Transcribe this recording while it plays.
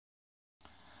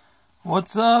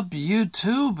What's up,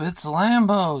 YouTube? It's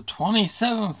Lambo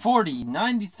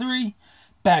 274093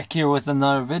 back here with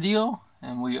another video,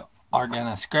 and we are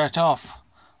gonna scratch off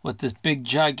with this big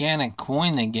gigantic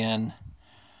coin again.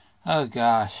 Oh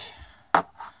gosh.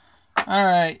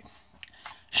 Alright.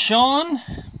 Sean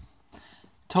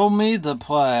told me to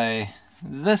play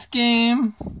this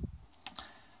game,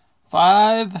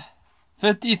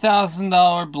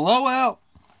 $50,000 blowout,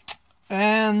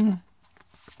 and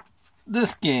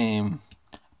this game,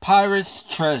 Pirate's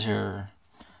Treasure.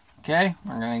 Okay,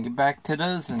 we're gonna get back to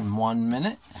those in 1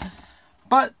 minute.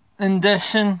 But in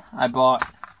addition, I bought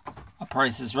a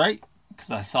Price is Right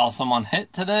because I saw someone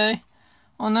hit today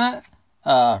on that.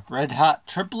 Red Hot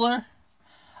Tripler,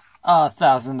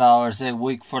 $1,000 a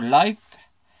week for life,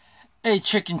 a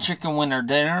chicken winner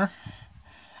dinner,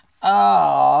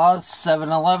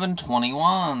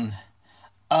 7-11-21,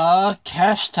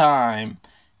 cash time,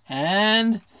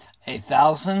 and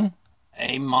 1,000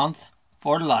 a month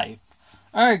for life.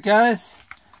 Alright guys,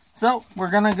 so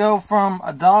we're gonna go from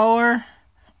 $1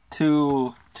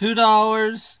 to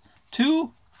 $2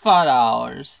 to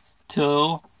 $5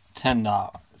 to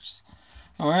 $10.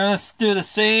 And we're gonna do the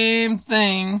same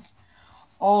thing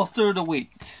all through the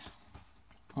week.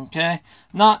 Okay?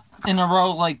 Not in a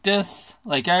row like this.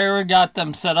 Like I already got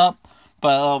them set up,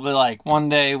 but it'll be like one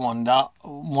day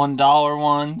 $1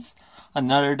 ones,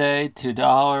 another day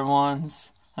 $2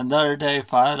 ones, another day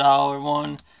 $5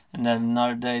 one, and then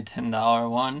another day $10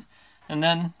 one, and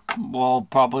then we'll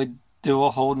probably do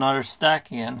a whole nother stack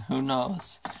again. Who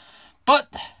knows?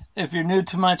 But if you're new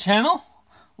to my channel,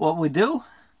 what we do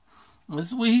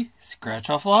is we scratch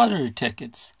off lottery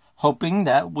tickets, hoping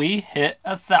that we hit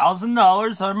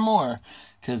 $1,000 or more.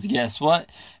 Because guess what?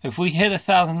 If we hit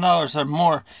 $1,000 or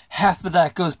more, half of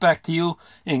that goes back to you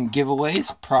in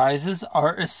giveaways, prizes,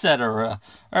 art, etc.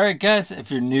 Alright guys, if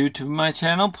you're new to my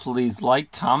channel, please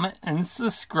like, comment, and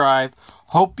subscribe.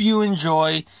 Hope you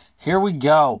enjoy. Here we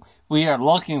go. We are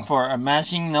looking for a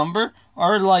matching number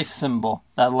or a life symbol.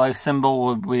 That life symbol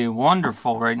would be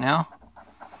wonderful right now.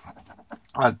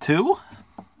 A 2.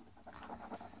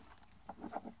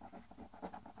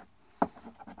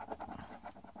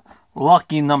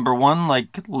 Lucky number 1,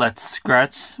 like Let's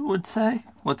Scratch would say.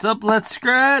 What's up, Let's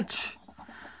Scratch?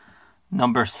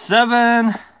 Number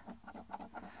 7.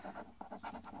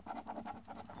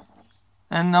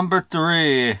 And number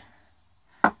 3.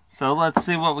 So let's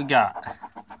see what we got.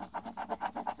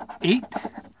 8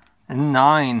 and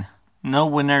 9. No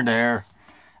winner there.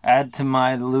 Add to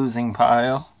my losing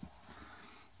pile.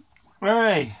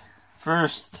 Alright,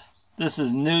 first, this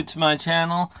is new to my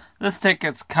channel. This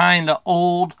ticket's kinda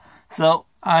old, so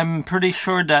I'm pretty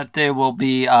sure that they will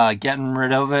be getting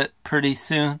rid of it pretty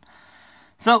soon.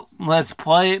 So let's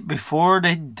play it before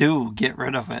they do get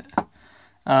rid of it.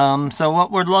 So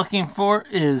what we're looking for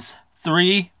is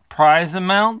 3 prize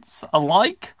amounts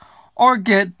alike, or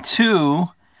get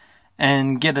 2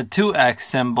 and get a 2x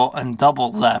symbol and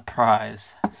double that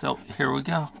prize. So here we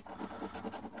go.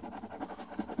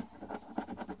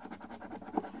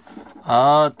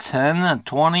 10, a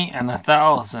 20, and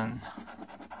 1,000.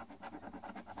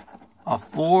 A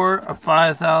 4, a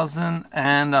 5,000,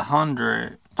 and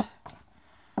 100.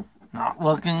 Not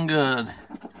looking good.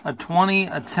 A 20,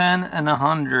 a 10, and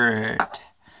 100.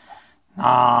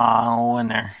 Ah,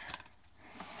 winner.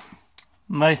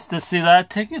 Nice to see that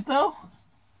ticket though.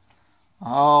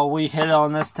 Oh, we hit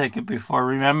on this ticket before,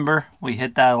 remember? We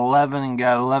hit that 11 and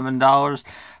got $11.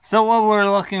 So what we're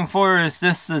looking for is,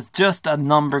 this is just a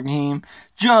number game.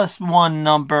 Just one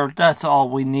number. That's all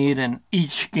we need in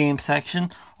each game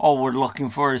section. All we're looking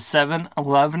for is 7,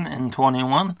 11, and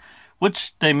 21.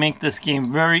 Which they make this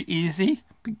game very easy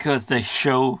because they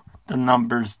show the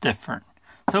numbers different.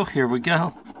 So here we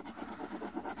go.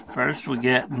 First we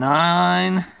get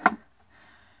 9,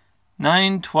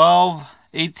 12,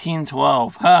 18,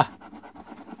 12. Ha!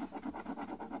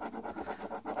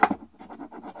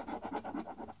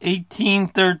 18,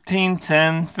 13,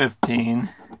 10, 15.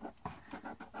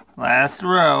 Last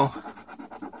row.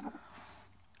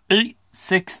 8,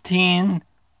 16,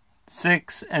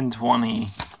 6, and 20.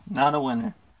 Not a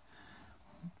winner.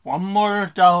 One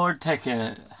more dollar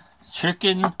ticket.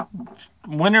 Chicken.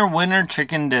 Winner,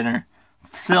 chicken dinner.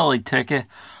 Silly ticket.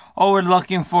 All we're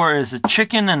looking for is a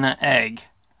chicken and an egg.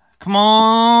 Come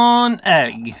on,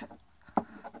 egg.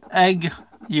 Egg,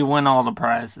 you win all the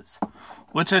prizes.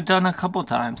 Which I've done a couple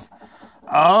times.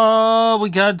 Oh, we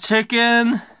got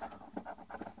chicken.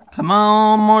 Come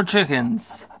on, more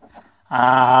chickens.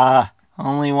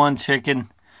 Only one chicken.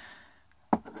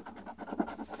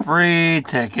 Free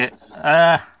ticket.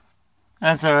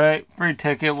 That's alright. Free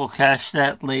ticket. We'll cash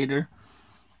that later.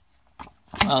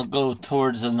 I'll go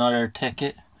towards another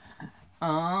ticket.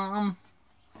 Now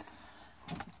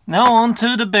on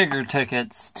to the bigger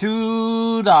tickets.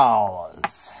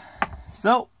 $2.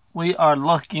 So, we are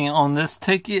looking on this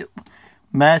ticket.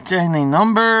 Match any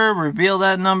number, reveal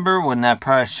that number, win that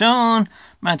prize shown.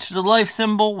 Match the life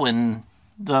symbol, win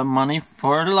the money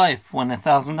for life. Win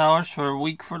 $1,000 for a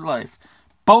week for life.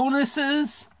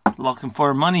 Bonuses, looking for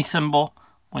a money symbol,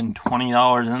 win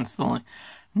 $20 instantly.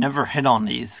 Never hit on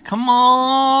these. Come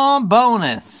on,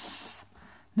 bonus.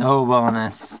 No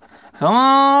bonus. Come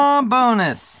on,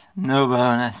 bonus. No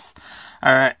bonus.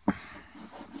 Alright.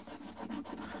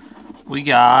 We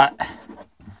got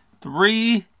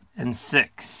 3 and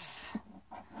 6.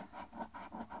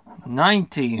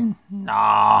 19.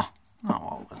 Nah. Not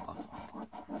what we're looking for.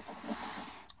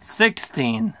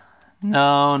 16.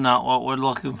 No, not what we're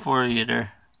looking for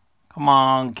either. Come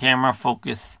on, camera,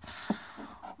 focus.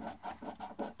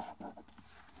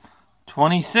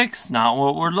 26. Not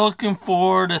what we're looking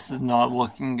for. This is not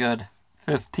looking good.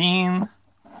 15.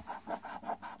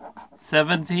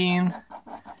 17.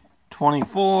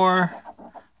 24.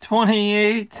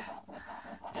 28.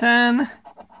 10,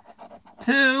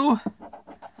 2,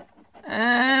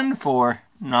 and 4.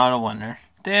 Not a winner.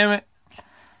 Damn it.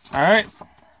 Alright.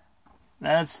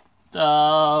 That's,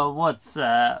 what's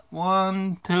that?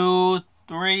 1, 2,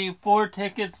 3, 4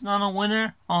 tickets, not a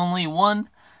winner. Only one.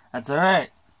 That's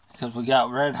alright. Because we got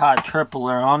Red Hot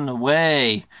Tripler on the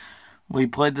way. We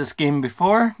played this game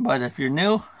before, but if you're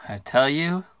new, I tell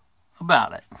you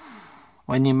about it.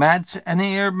 When you match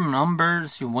any of your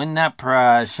numbers, you win that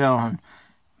prize shown.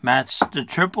 Match the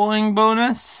tripling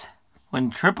bonus,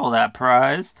 win triple that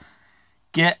prize.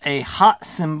 Get a hot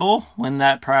symbol, win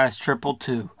that prize triple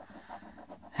too.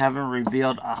 Haven't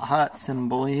revealed a hot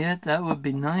symbol yet, that would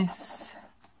be nice.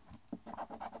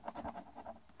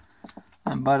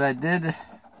 But I did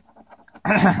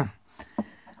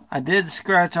I did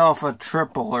scratch off a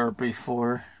tripler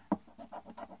before.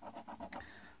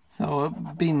 So it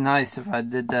would be nice if I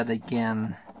did that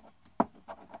again.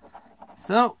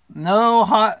 So, no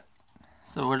hot.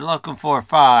 So we're looking for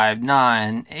 5,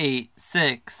 9, 8,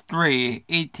 6, 3,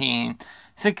 18,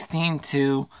 16,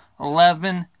 2,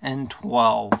 11, and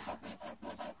 12.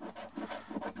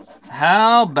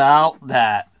 How about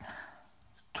that?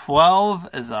 12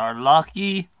 is our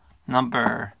lucky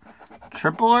number.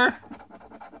 Tripler?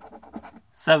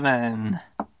 7.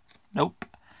 Nope.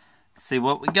 See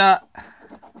what we got.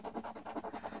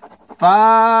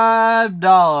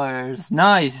 $5.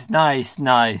 Nice, nice,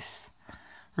 nice.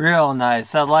 Real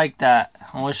nice. I like that.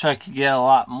 I wish I could get a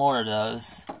lot more of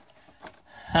those.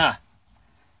 Huh.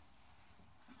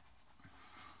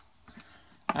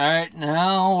 Alright,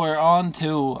 now we're on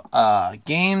to a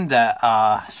game that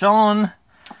Sean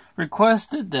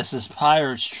requested. This is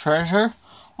Pirate's Treasure.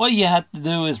 What you have to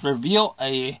do is reveal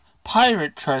a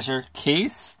pirate treasure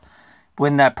case.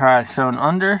 Win that prize shown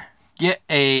under. Get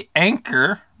a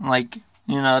anchor. Like,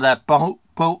 you know, that boat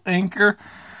anchor.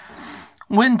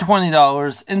 Win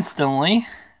 $20 instantly.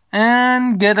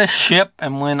 And get a ship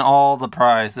and win all the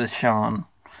prizes shown.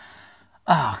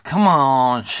 Oh, come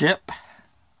on, ship.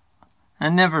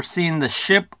 I've never seen the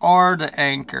ship or the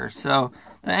anchor. So,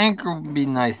 the anchor would be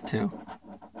nice too.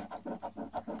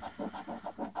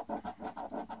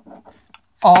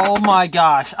 Oh my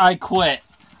gosh, I quit.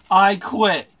 I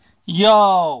quit.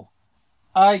 Yo.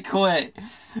 I quit.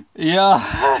 Yo,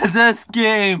 this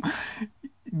game.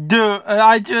 Dude,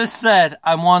 I just said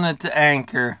I wanted to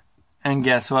anchor. And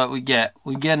guess what we get?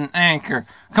 We get an anchor.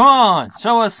 Come on,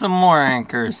 show us some more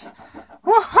anchors.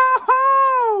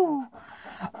 Woohoo!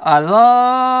 I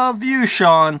love you,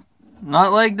 Sean.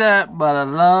 Not like that, but I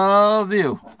love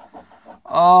you.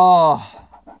 Oh.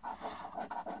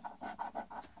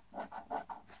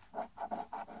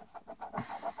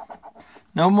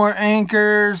 No more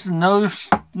anchors,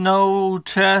 no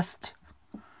chest.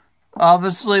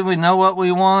 Obviously, we know what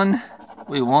we won.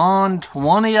 We won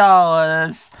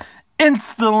 $20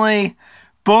 instantly.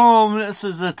 Boom, this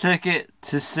is a ticket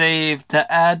to save,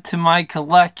 to add to my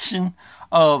collection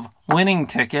of winning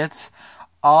tickets.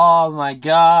 Oh my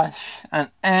gosh,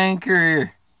 an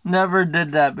anchor. Never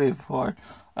did that before.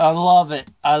 I love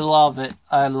it. I love it.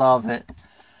 I love it.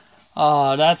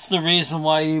 Oh, that's the reason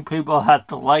why you people have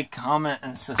to like, comment,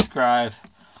 and subscribe.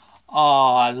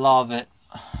 Oh, I love it.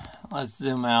 Let's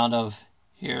zoom out of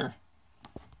here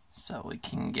so we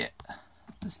can get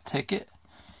this ticket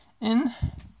in.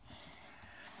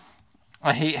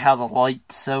 I hate how the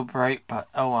light's so bright, but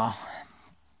oh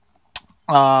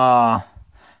well.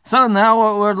 So now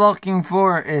what we're looking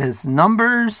for is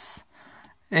numbers,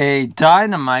 a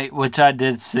dynamite, which I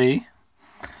did see,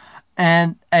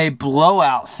 and a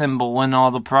blowout symbol win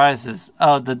all the prizes.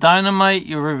 Oh, the dynamite,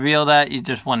 you reveal that, you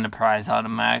just win the prize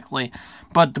automatically.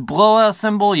 But the blowout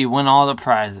symbol, you win all the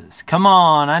prizes. Come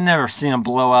on, I never seen a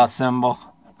blowout symbol.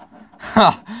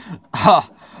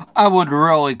 I would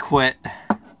really quit.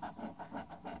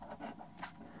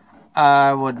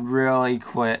 I would really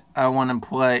quit. I wouldn't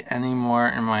play anymore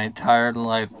in my entire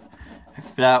life.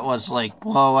 If that was like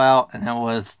blowout and it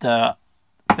was the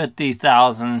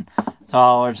 $50,000,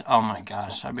 oh my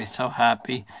gosh, I'd be so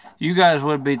happy. You guys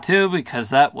would be too, because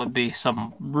that would be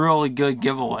some really good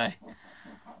giveaway.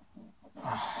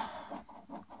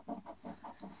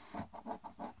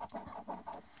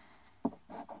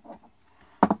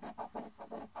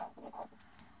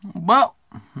 Well,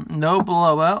 no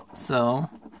blowout, so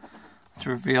let's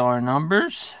reveal our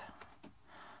numbers.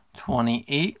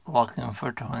 28, looking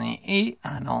for 28.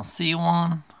 I don't see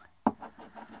one.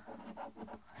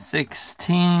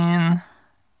 16. I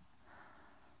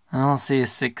don't see a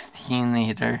 16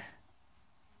 either.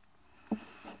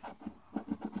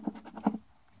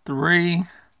 3.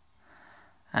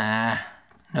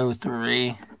 No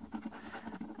 3.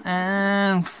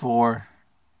 And 4.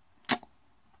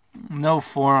 No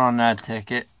 4 on that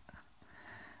ticket.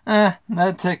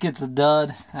 That ticket's a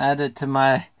dud. Add it to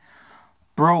my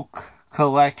broke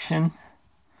collection.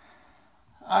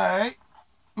 Alright.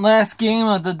 Last game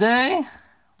of the day.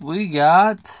 We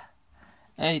got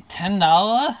a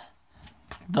 $10.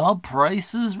 The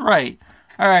Price is Right.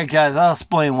 Alright guys, I'll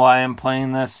explain why I'm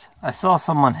playing this. I saw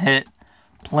someone hit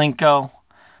Plinko.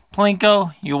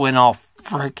 Plinko, you win all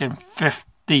freaking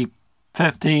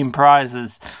 15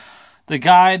 prizes. The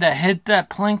guy that hit that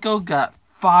Plinko got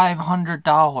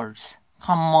 $500.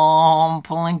 Come on,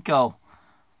 Plinko.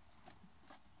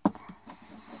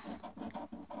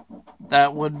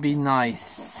 That would be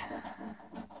nice.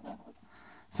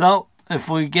 So, if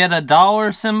we get a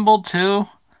dollar symbol too,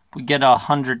 we get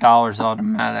 $100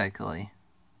 automatically.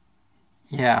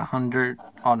 Yeah, 100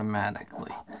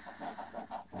 automatically.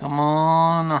 Come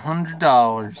on,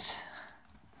 $100.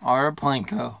 Our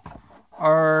Plinko.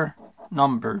 Our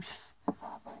numbers.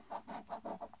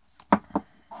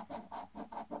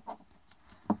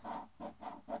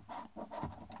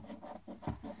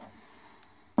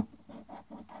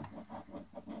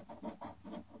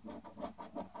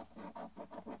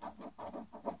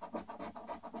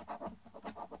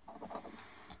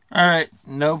 Alright,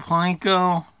 no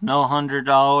Plinko, no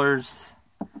 $100.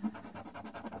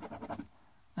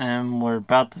 And we're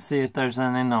about to see if there's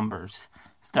any numbers.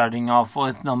 Starting off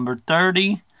with number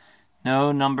 30.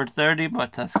 No number 30,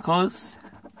 but that's close.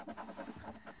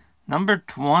 Number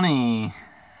 20.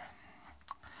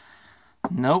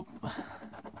 Nope.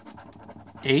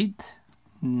 8.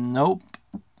 Nope.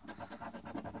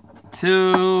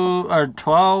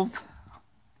 12.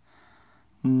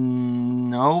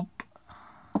 Nope.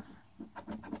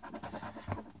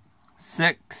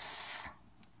 6.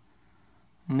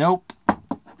 Nope.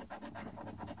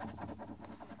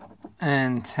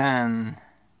 And 10.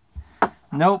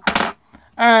 Nope.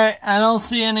 Alright, I don't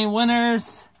see any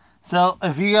winners. So,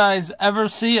 if you guys ever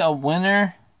see a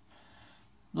winner,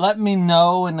 let me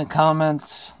know in the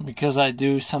comments, because I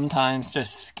do sometimes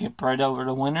just skip right over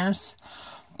the winners.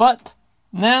 But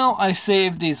now I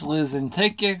saved these losing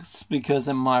tickets because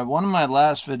in one of my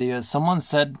last videos, someone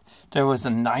said there was a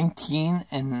 19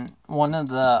 in one of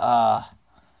the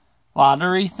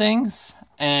lottery things,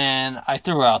 and I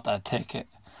threw out that ticket.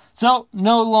 So,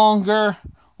 no longer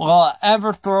will I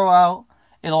ever throw out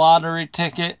a lottery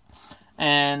ticket.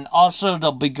 And also,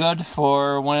 they'll be good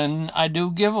for when I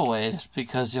do giveaways,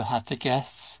 because you'll have to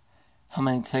guess how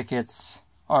many tickets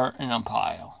are in a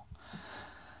pile.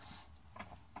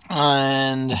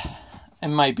 And it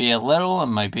might be a little, it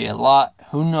might be a lot,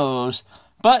 who knows.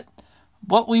 But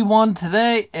what we won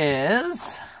today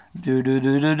is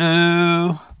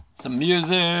some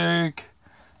music.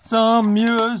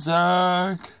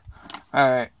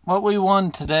 Alright, what we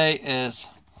won today is,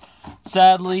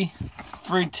 sadly,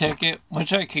 free ticket,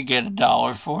 which I could get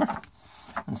 $1 for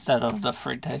instead of the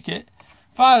free ticket.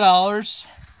 $5,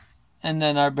 and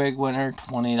then our big winner,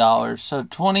 $20. So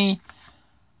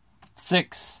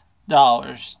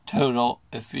 $26 total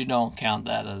if you don't count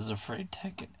that as a free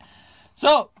ticket.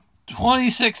 So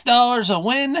 $26 a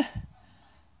win.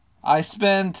 I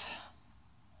spent,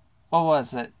 what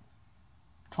was it?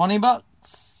 20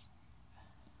 bucks?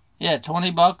 Yeah,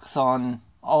 20 bucks on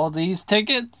all these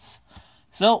tickets.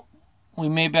 So we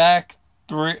made back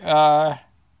 $6.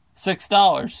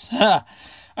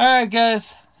 Alright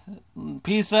guys,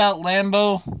 peace out,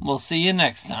 Lambo. We'll see you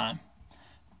next time.